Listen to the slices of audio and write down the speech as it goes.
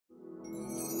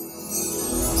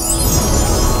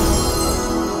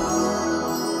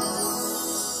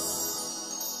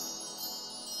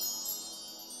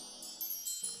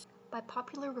At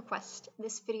popular request,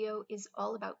 this video is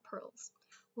all about pearls.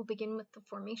 We'll begin with the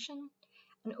formation,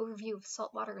 an overview of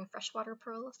saltwater and freshwater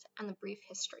pearls, and the brief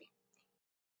history.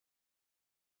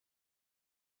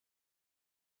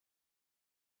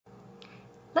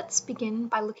 Let's begin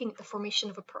by looking at the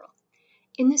formation of a pearl.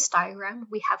 In this diagram,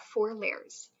 we have four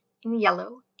layers. In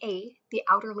yellow, A, the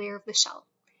outer layer of the shell.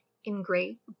 In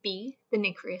gray, B, the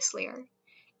nacreous layer.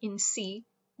 In C,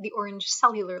 the orange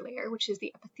cellular layer, which is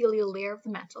the epithelial layer of the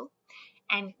mantle.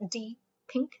 And D,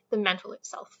 pink, the mantle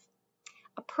itself.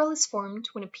 A pearl is formed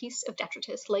when a piece of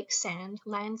detritus, like sand,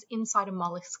 lands inside a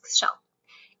mollusk's shell.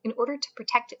 In order to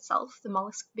protect itself, the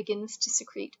mollusk begins to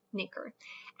secrete nacre,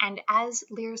 and as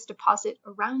layers deposit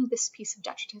around this piece of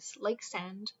detritus, like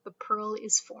sand, the pearl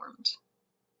is formed.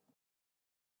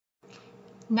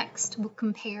 Next, we'll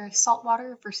compare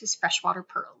saltwater versus freshwater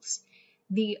pearls.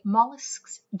 The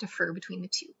mollusks differ between the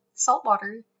two.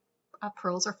 Saltwater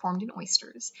pearls are formed in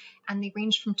oysters, and they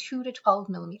range from 2 to 12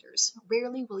 millimeters.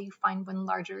 Rarely will you find one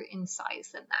larger in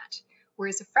size than that,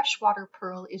 whereas a freshwater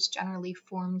pearl is generally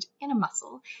formed in a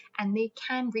mussel, and they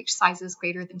can reach sizes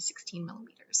greater than 16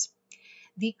 millimeters.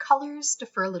 The colors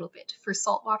differ a little bit. For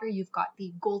saltwater, you've got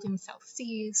the golden South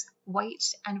Seas,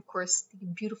 white, and of course the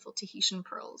beautiful Tahitian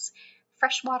pearls.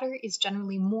 Freshwater is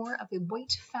generally more of a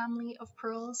white family of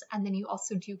pearls, and then you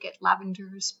also do get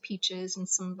lavenders, peaches, and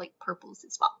some light purples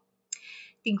as well.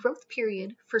 The growth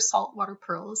period for saltwater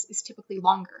pearls is typically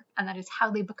longer, and that is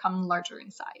how they become larger in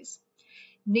size.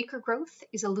 Nacre growth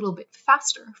is a little bit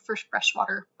faster for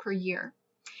freshwater per year,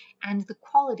 and the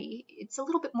quality, it's a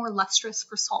little bit more lustrous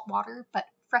for saltwater, but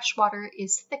freshwater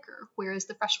is thicker, whereas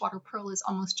the freshwater pearl is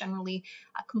almost generally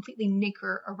completely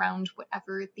nacre around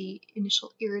whatever the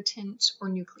initial irritant or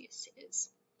nucleus is.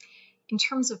 In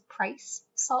terms of price,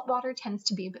 saltwater tends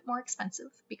to be a bit more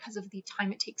expensive because of the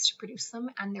time it takes to produce them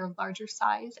and their larger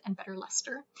size and better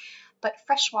luster. But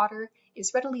freshwater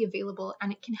is readily available,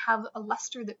 and it can have a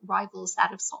luster that rivals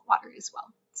that of saltwater as well.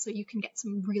 So you can get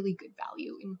some really good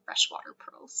value in freshwater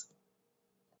pearls.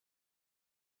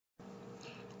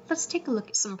 Let's take a look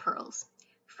at some pearls.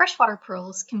 Freshwater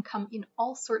pearls can come in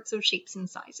all sorts of shapes and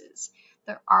sizes.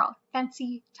 There are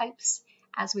fancy types,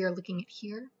 as we are looking at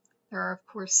here. There are, of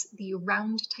course, the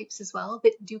round types as well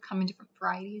that do come in different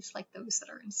varieties, like those that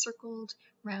are encircled,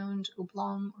 round,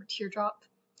 oblong, or teardrop.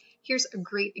 Here's a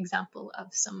great example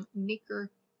of some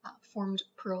nacre-formed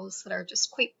pearls that are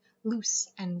just quite loose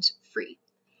and free.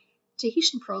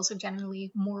 Tahitian pearls are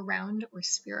generally more round or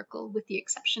spherical, with the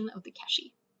exception of the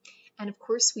keshi. And of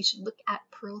course, we should look at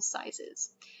pearl sizes.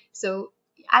 So,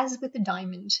 as with the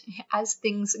diamond, as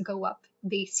things go up,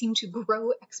 they seem to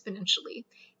grow exponentially.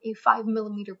 A 5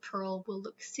 millimeter pearl will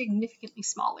look significantly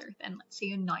smaller than, let's say,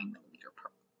 a 9 millimeter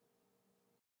pearl.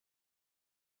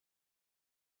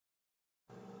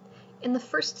 In the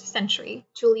 1st century,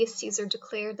 Julius Caesar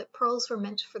declared that pearls were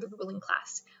meant for the ruling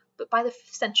class, but by the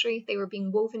 5th century, they were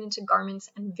being woven into garments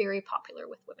and very popular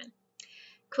with women.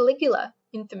 Caligula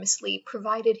infamously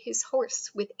provided his horse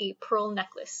with a pearl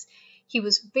necklace. He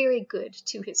was very good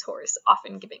to his horse,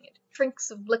 often giving it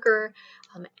drinks of liquor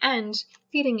and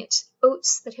feeding it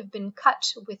oats that have been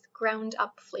cut with ground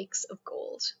up flakes of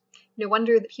gold. No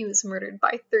wonder that he was murdered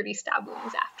by 30 stab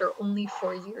wounds after only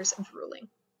 4 years of ruling.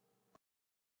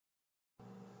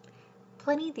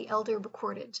 Pliny the Elder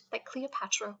recorded that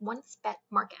Cleopatra once bet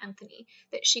Mark Antony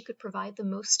that she could provide the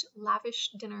most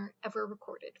lavish dinner ever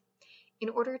recorded. In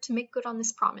order to make good on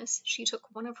this promise, she took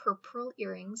one of her pearl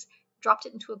earrings, dropped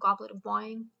it into a goblet of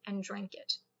wine, and drank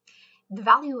it. The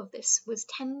value of this was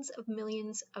tens of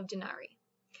millions of denarii.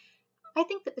 I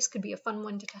think that this could be a fun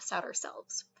one to test out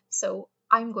ourselves, so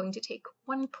I'm going to take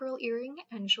one pearl earring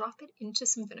and drop it into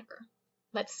some vinegar.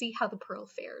 Let's see how the pearl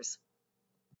fares.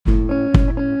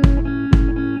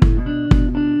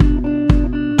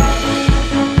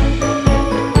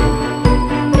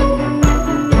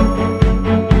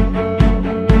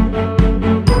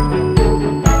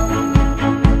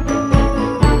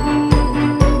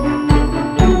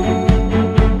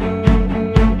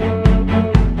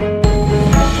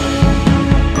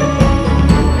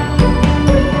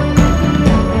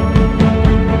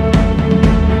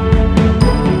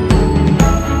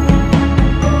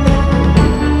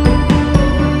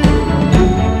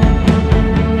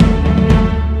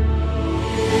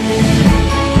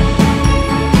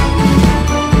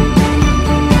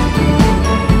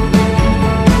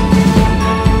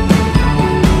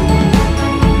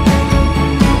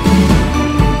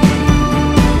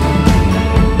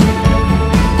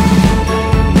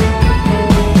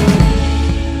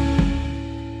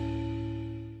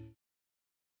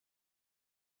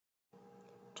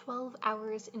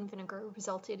 hours in vinegar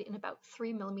resulted in about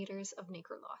 3 millimeters of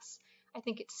nacre loss. I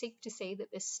think it's safe to say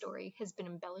that this story has been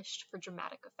embellished for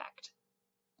dramatic effect.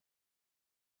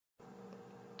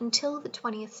 Until the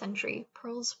 20th century,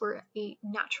 pearls were a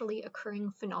naturally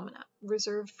occurring phenomena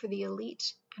reserved for the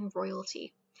elite and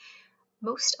royalty.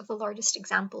 Most of the largest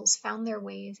examples found their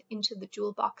way into the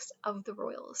jewel box of the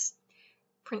royals.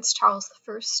 Prince Charles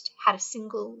I had a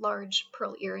single large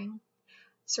pearl earring,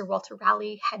 Sir Walter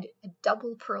Raleigh had a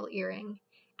double pearl earring,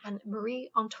 and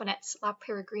Marie Antoinette's La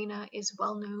Peregrina is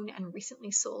well known and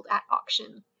recently sold at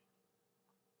auction.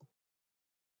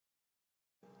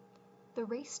 The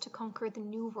race to conquer the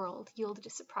New World yielded a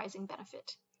surprising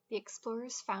benefit. The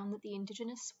explorers found that the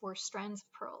indigenous wore strands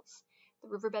of pearls. The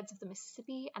riverbeds of the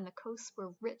Mississippi and the coasts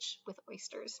were rich with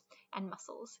oysters and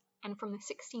mussels, and from the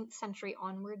 16th century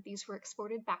onward these were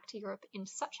exported back to Europe in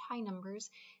such high numbers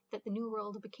that the New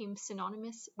World became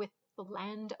synonymous with the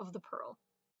land of the pearl.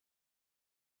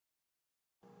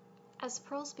 As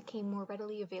pearls became more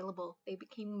readily available, they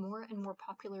became more and more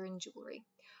popular in jewelry.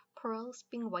 Pearls,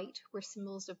 being white, were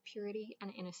symbols of purity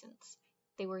and innocence.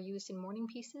 They were used in mourning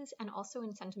pieces and also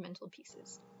in sentimental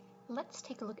pieces. Let's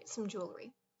take a look at some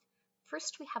jewelry.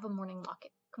 First, we have a mourning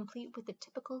locket, complete with the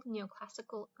typical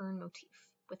neoclassical urn motif,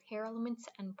 with hair elements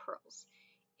and pearls.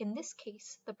 In this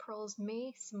case, the pearls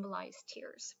may symbolize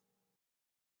tears.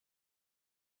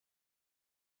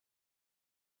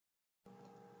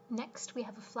 Next, we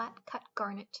have a flat-cut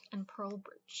garnet and pearl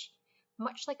brooch.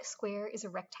 Much like a square is a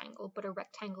rectangle, but a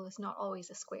rectangle is not always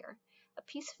a square. A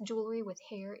piece of jewelry with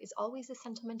hair is always a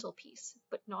sentimental piece,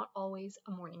 but not always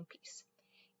a mourning piece.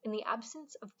 In the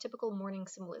absence of typical mourning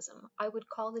symbolism, I would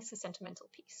call this a sentimental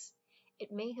piece.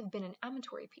 It may have been an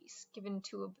amatory piece given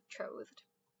to a betrothed.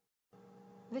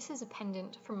 This is a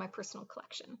pendant from my personal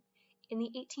collection. In the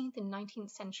 18th and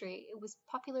 19th century, it was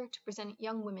popular to present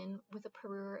young women with a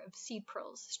parure of seed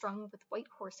pearls strung with white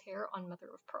horsehair on mother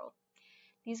of pearl.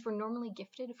 These were normally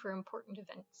gifted for important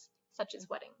events, such as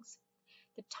weddings.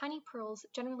 The tiny pearls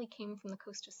generally came from the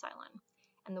coast of Ceylon,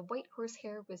 and the white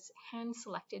horsehair was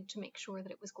hand-selected to make sure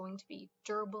that it was going to be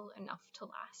durable enough to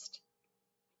last.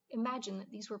 Imagine that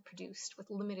these were produced with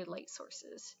limited light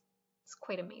sources. It's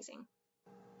quite amazing.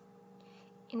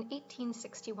 In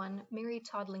 1861, Mary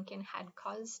Todd Lincoln had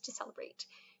cause to celebrate.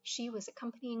 She was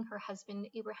accompanying her husband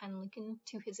Abraham Lincoln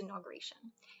to his inauguration,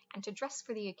 and to dress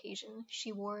for the occasion,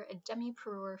 she wore a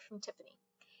demi-parure from Tiffany.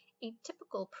 A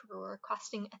typical parure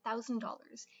costing $1,000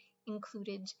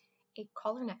 included a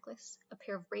collar necklace, a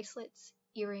pair of bracelets,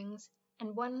 earrings,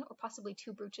 and one or possibly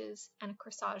two brooches, and a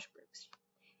corsage brooch.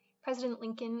 President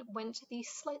Lincoln went the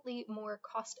slightly more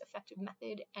cost-effective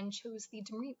method and chose the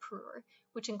demi parure,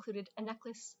 which included a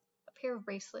necklace, a pair of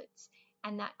bracelets,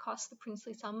 and that cost the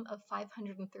princely sum of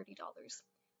 $530.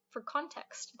 For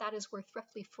context, that is worth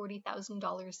roughly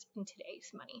 $40,000 in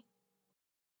today's money.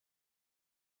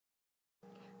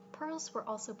 Pearls were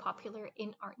also popular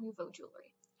in Art Nouveau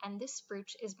jewelry, and this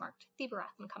brooch is marked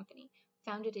Theoberath & Company,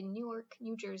 founded in Newark,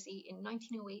 New Jersey in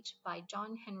 1908 by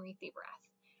John Henry Theoberath,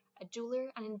 a jeweler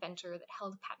and inventor that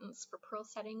held patents for pearl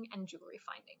setting and jewelry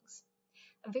findings.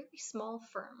 A very small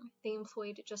firm, they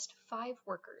employed just 5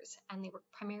 workers, and they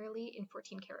worked primarily in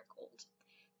 14-karat gold.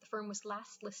 The firm was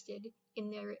last listed in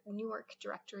their Newark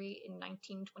directory in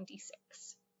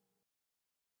 1926.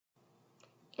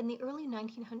 In the early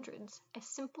 1900s, a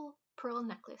simple pearl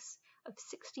necklace of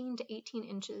 16 to 18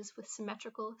 inches with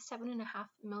symmetrical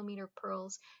 7.5mm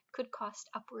pearls could cost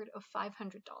upward of $500.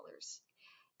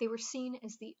 They were seen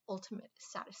as the ultimate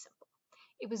status symbol.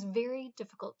 It was very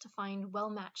difficult to find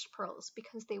well-matched pearls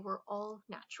because they were all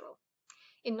natural.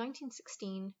 In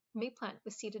 1916, Maitland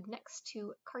was seated next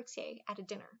to Cartier at a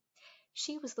dinner.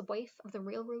 She was the wife of the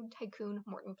railroad tycoon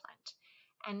Morton Plant,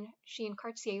 and she and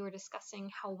Cartier were discussing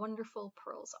how wonderful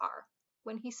pearls are.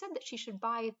 When he said that she should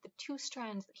buy the 2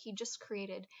 strands that he just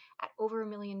created at over $1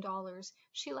 million,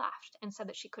 she laughed and said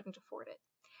that she couldn't afford it.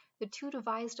 The two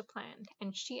devised a plan,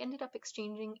 and she ended up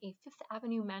exchanging a Fifth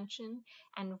Avenue mansion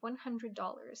and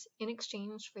 $100 in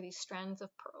exchange for these strands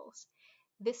of pearls.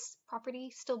 This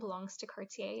property still belongs to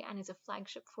Cartier and is a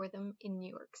flagship for them in New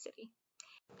York City.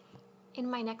 In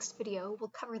my next video,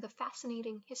 we'll cover the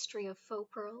fascinating history of faux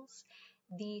pearls,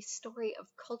 the story of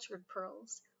cultured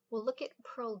pearls. We'll look at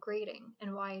pearl grading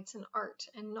and why it's an art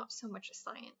and not so much a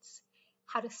science,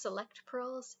 how to select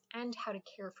pearls, and how to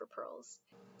care for pearls.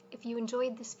 If you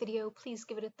enjoyed this video, please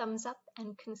give it a thumbs up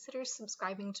and consider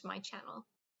subscribing to my channel.